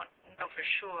 Now, we don't know for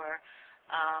sure.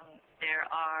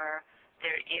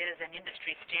 There is an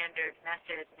industry standard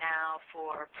method now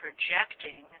for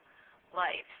projecting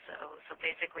light. So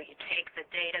basically, you take the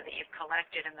data that you've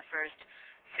collected in the first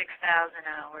 6,000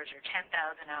 hours or 10,000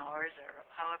 hours or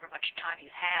however much time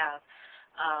you have,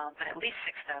 but at least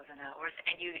 6,000 hours,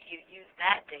 and you use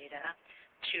that data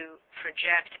to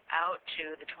project out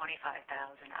to the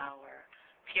 25,000-hour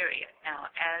period. Now,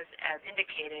 as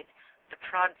indicated, the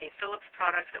Philips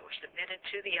products that were submitted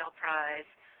to the L Prize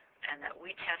and that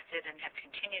we tested and have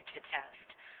continued to test,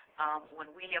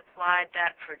 when we applied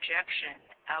that projection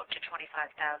out to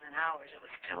 25,000 hours, it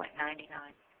was still at 99%,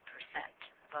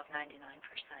 above 99%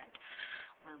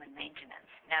 lumen maintenance.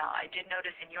 Now, I did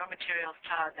notice in your materials,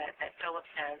 Todd, that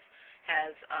Philips has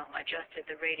adjusted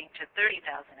the rating to 30,000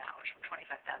 hours from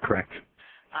 25,000. Correct.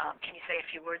 Can you say a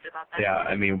few words about that? Yeah,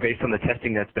 I mean, based on the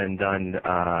testing that's been done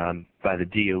by the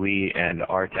DOE and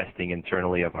our testing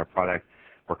internally of our product,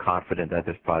 we're confident that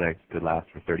this product could last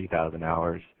for 30,000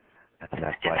 hours. And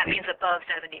that means above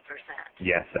 70%.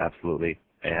 Yes, absolutely.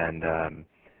 And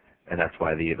that's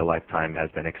why the lifetime has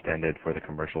been extended for the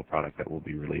commercial product that will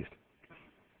be released.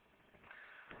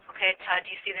 Okay, Todd, do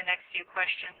you see the next few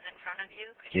questions in front of you?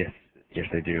 Yes,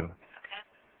 I do.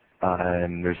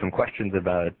 Okay. There's some questions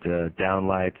about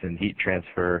downlights and heat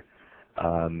transfer.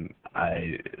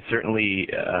 Certainly,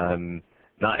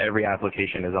 not every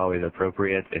application is always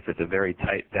appropriate. If it's a very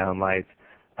tight downlight,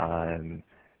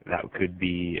 that could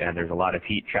be, and there's a lot of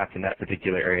heat trapped in that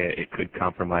particular area, it could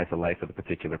compromise the life of the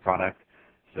particular product.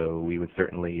 So we would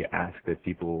certainly ask that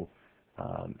people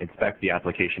inspect the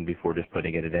application before just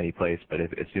putting it at any place, but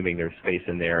assuming there's space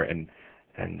in there and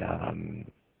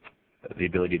the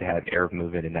ability to have air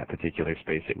movement in that particular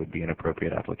space, it would be an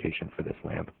appropriate application for this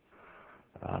lamp.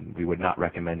 We would not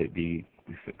recommend it be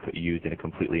used in a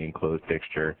completely enclosed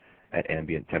fixture at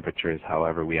ambient temperatures.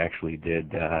 However, we actually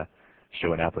did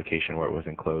show an application where it was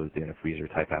enclosed in a freezer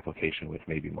type application, which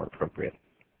may be more appropriate.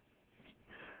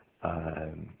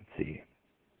 Let's see.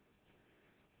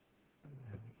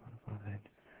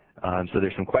 So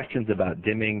there's some questions about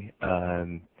dimming.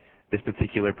 This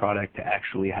particular product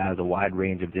actually has a wide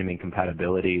range of dimming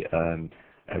compatibility.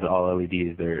 As all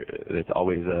LEDs, it's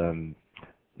always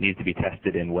needs to be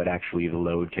tested in what actually the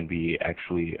load can be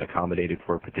actually accommodated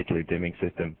for a particular dimming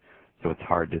system. So it's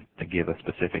hard to give a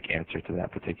specific answer to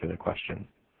that particular question.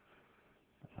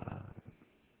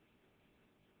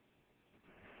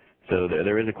 So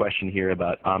there is a question here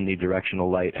about omnidirectional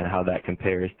light and how that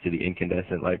compares to the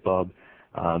incandescent light bulb.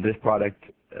 This product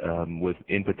was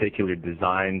in particular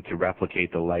designed to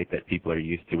replicate the light that people are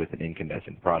used to with an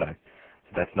incandescent product.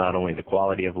 So that's not only the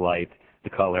quality of light, the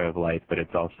color of light, but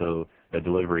it's also the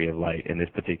delivery of light. In this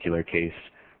particular case,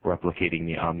 replicating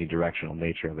the omnidirectional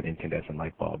nature of an incandescent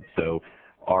light bulb. So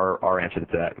our answer to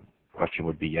that question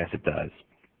would be yes, it does.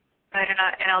 Right,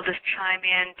 and I'll just chime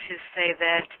in to say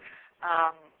that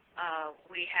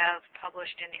we have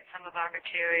published in some of our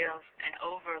materials an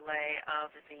overlay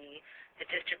of the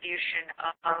distribution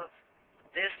of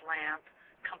this lamp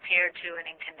compared to an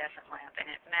incandescent lamp, and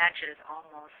it matches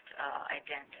almost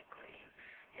identically.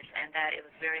 And that it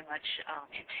was very much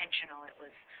intentional. It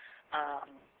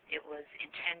was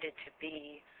intended to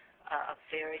be a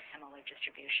very similar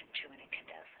distribution to an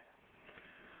incandescent.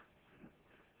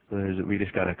 We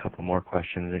just got a couple more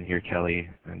questions in here, Kelly.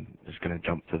 I'm just going to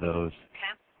jump to those.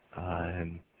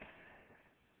 Okay.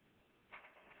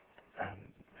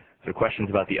 So questions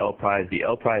about the L prize. The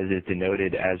L prize is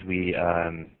denoted as we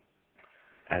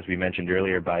mentioned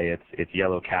earlier by its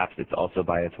yellow caps. It's also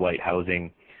by its white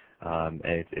housing. And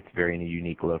it's very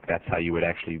unique look. That's how you would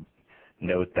actually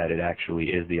note that it actually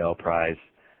is the L prize,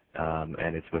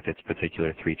 and it's with its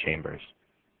particular 3 chambers.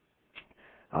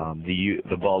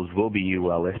 The bulbs will be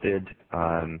UL listed.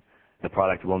 The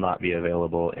product will not be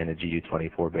available in a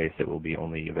GU24 base. It will be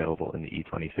only available in the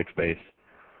E26 base.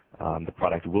 The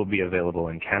product will be available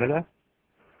in Canada.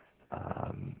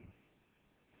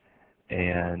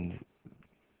 And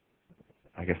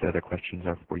I guess the other questions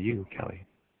are for you, Kelly.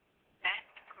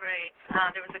 Great.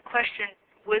 There was a question,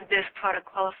 would this product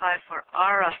qualify for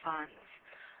ARA funds?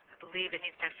 I believe it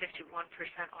needs to have 51%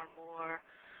 or more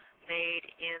made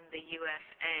in the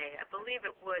USA. I believe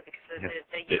it would, because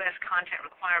the U.S. content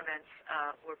requirements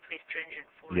were pretty stringent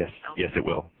for Yes, yes, it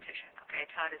will. Petition. Okay,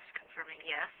 Todd is confirming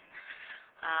yes.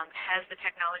 Has the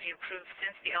technology improved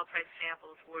since the L-price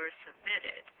samples were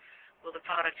submitted? Will the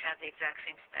product have the exact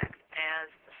same spec as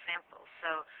the sample?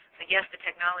 So yes, the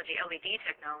technology, LED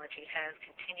technology, has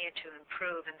continued to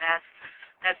improve, and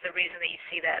that's the reason that you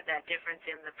see that difference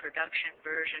in the production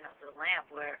version of the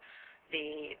lamp, where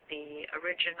the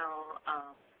original,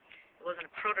 it wasn't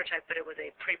a prototype, but it was a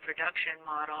pre-production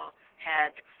model,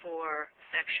 had 4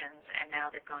 sections, and now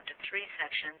they've gone to 3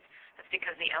 sections. That's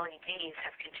because the LEDs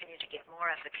have continued to get more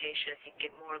efficacious. You can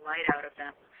get more light out of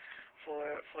them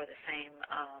for the same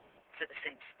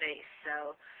space.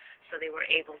 So they were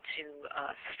able to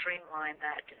streamline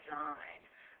that design.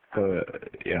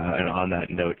 Yeah, and on that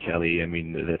note, Kelly, I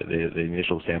mean, the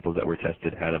initial samples that were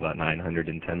tested had about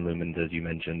 910 lumens, as you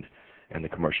mentioned, and the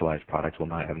commercialized products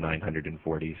will not have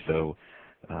 940. So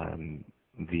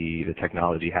the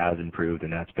technology has improved,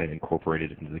 and that's been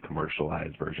incorporated into the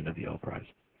commercialized version of the L prize.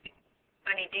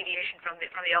 Any deviation from the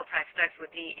L prize specs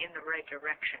would be in the right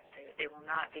direction. They will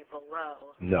not be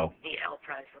below the L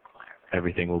prize requirement.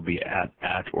 Everything will be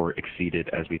at or exceeded,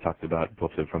 as we talked about,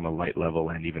 both from a light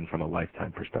level and even from a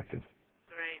lifetime perspective.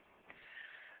 Great.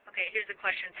 Okay, here's a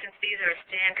question. Since these are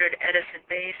standard Edison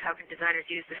base, how can designers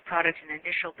use this product in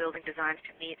initial building designs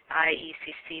to meet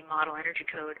IECC model energy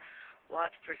code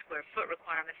watts per square foot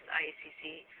requirements?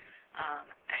 IECC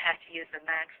has to use the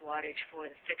max wattage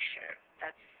for the fixture.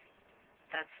 That's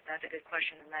a good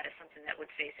question, and that is something that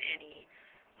would face any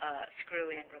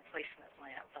screw-in replacement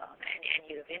lamp. And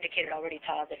you have indicated already,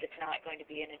 Todd, that it's not going to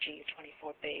be in a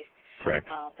GU24 base.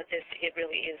 Correct. But it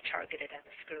really is targeted as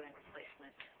a screw-in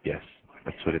replacement. Yes,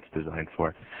 that's what it's designed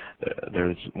for.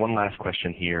 There's one last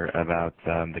question here about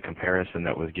the comparison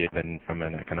that was given from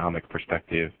an economic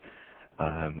perspective,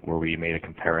 where we made a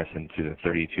comparison to the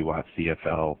 32-watt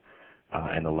CFL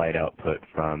and the light output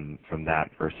from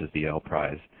that versus the L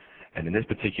prize. And in this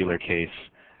particular case,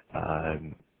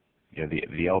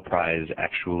 the L prize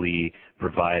actually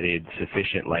provided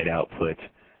sufficient light output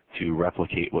to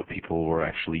replicate what people were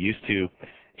actually used to.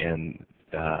 And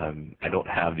I don't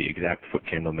have the exact foot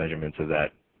candle measurements of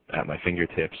that at my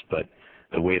fingertips, but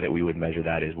the way that we would measure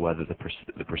that is whether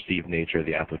the perceived nature of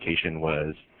the application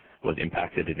was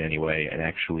impacted in any way, and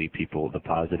actually the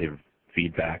positive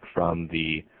feedback from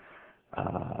the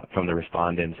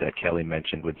respondents that Kelly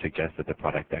mentioned would suggest that the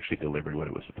product actually delivered what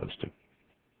it was supposed to,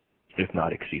 if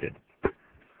not exceeded.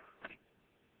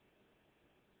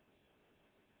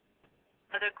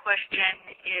 Another question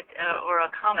or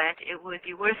a comment, it would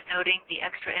be worth noting the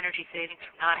extra energy savings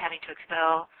from not having to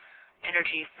expel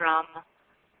energy from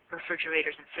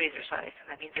refrigerators and freezers. So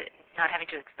that means that not having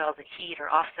to expel the heat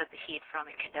or offset the heat from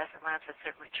incandescent lamps. That's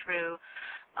certainly true.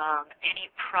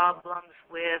 Any problems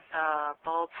with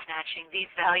bulb snatching, these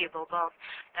valuable bulbs,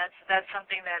 that's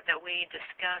something that we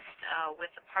discussed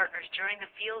with the partners during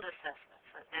the field assessments.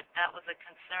 That was a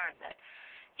concern, that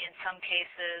in some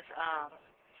cases,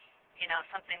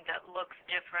 something that looks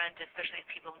different, especially if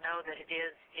people know that it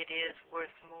is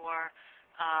worth more,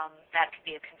 that could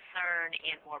be a concern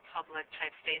in more public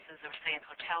type spaces, or say in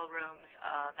hotel rooms,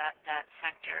 that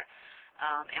sector.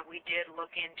 And we did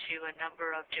look into a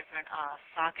number of different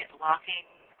socket locking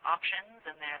options,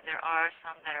 and there are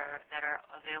some that are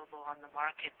available on the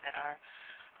market that are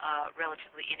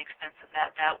relatively inexpensive.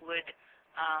 That would,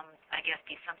 I guess,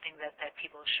 be something that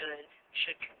people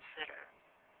should consider.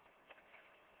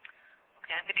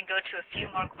 Okay, I'm going to go to a few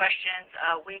more questions.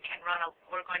 We're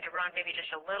going to run maybe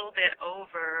just a little bit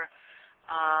over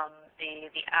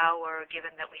the hour,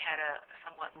 given that we had a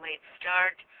somewhat late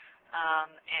start.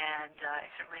 And I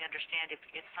certainly understand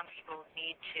if some people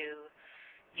need to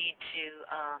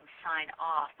sign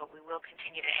off, but we will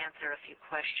continue to answer a few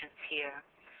questions here.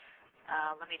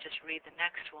 Let me just read the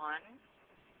next one.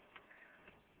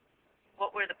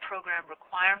 What were the program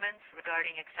requirements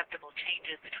regarding acceptable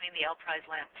changes between the L-Prize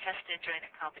lamp tested during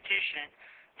the competition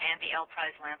and the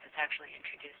L-Prize lamp that's actually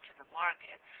introduced to the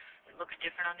market? It looks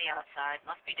different on the outside,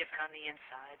 must be different on the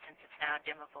inside, since it's now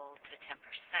dimmable to 10%.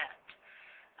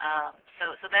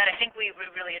 So that I think we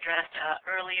really addressed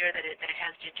earlier, that it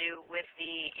has to do with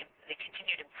the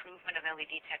continued improvement of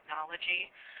LED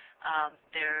technology.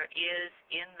 There is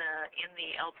in the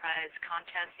L-Prize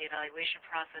contest, the evaluation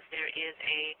process, there is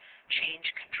a change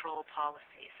control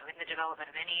policy. So in the development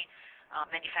of any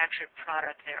manufactured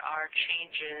product, there are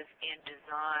changes in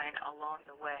design along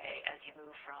the way as you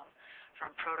move from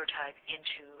prototype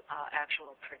into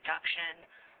actual production.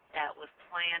 That was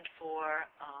planned for.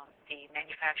 The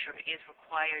manufacturer is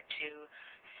required to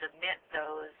submit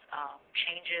those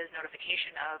changes,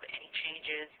 notification of any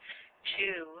changes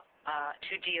to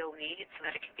DOE so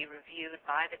that it can be reviewed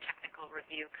by the technical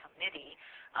review committee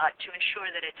to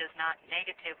ensure that it does not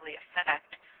negatively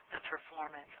affect the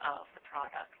performance of the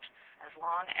product. As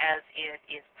long as it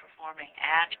is performing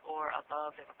at or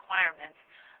above the requirements,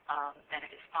 then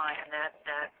it is fine. And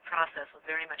that process was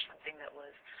very much something that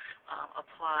was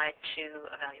applied to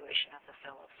evaluation of the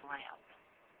Philips lamp.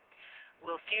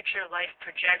 Will future life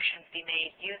projections be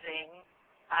made using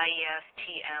IES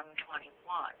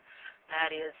TM21?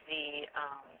 That is the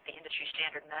industry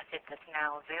standard method that's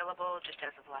now available, just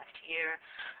as of last year.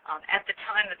 At the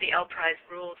time that the L-Prize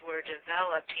rules were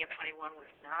developed, TM21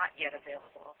 was not yet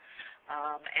available.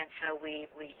 And so we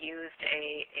used a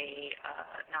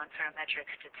non-parametric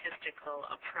statistical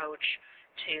approach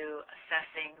to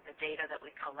assessing the data that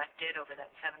we collected over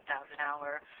that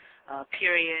 7,000-hour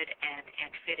period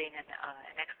and fitting an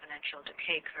exponential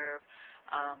decay curve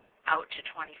out to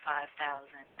 25,000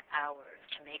 hours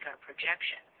to make our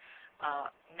projection.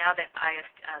 Now that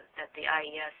the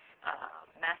IES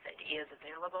method is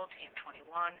available,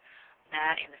 TM21,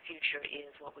 that in the future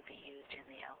is what would be used in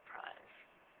the L-Prize.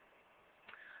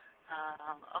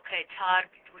 Okay, Todd,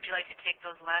 would you like to take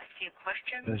those last few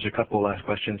questions? There's a couple last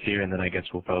questions here, and then I guess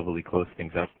we'll probably close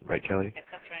things up, right, Kelly? Yes,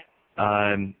 that's right.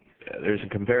 There's a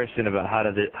comparison about how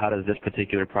does this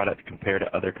particular product compare to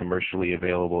other commercially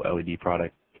available LED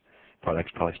products,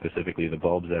 probably specifically the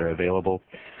bulbs that are available.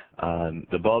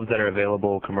 The bulbs that are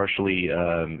available commercially,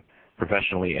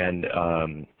 professionally, and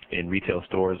in retail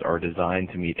stores are designed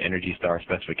to meet ENERGY STAR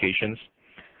specifications.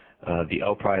 The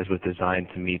L-Prize was designed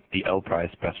to meet the L-Prize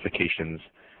specifications,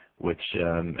 which,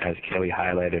 as Kelly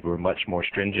highlighted, were much more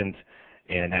stringent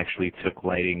and actually took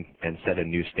lighting and set a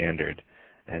new standard.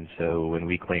 And so when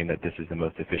we claim that this is the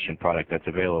most efficient product that's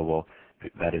available,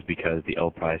 that is because the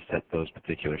L-Prize set those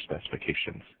particular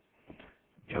specifications.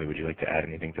 Kelly, would you like to add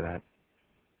anything to that?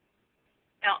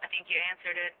 No, I think you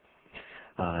answered it.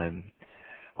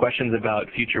 Questions about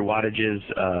future wattages,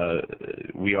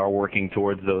 we are working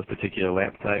towards those particular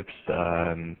lamp types,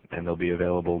 and they'll be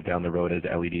available down the road as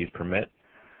LEDs permit.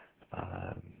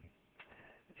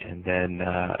 And then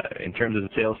in terms of the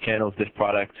sales channels, this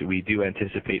product we do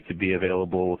anticipate to be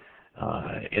available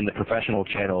in the professional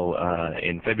channel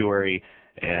in February,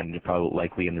 and probably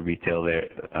likely in the retail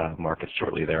markets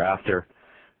shortly thereafter.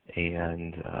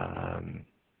 And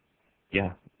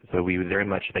yeah, so we very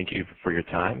much thank you for your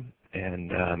time.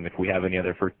 And if we have any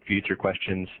other future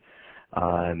questions,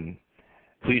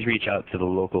 please reach out to the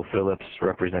local Philips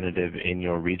representative in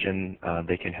your region.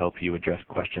 They can help you address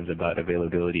questions about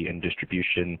availability and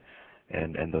distribution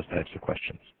and those types of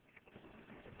questions.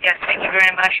 Yes, thank you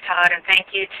very much, Todd, and thank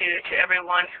you to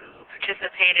everyone who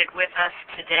participated with us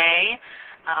today.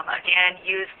 Again,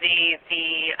 use the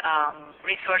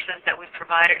resources that we've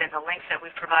provided and the links that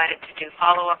we've provided to do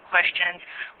follow-up questions.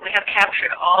 We have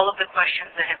captured all of the questions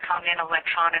that have come in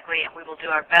electronically, and we will do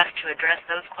our best to address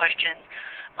those questions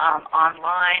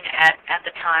online at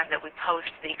the time that we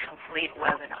post the complete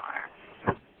webinar.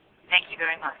 Thank you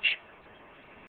very much.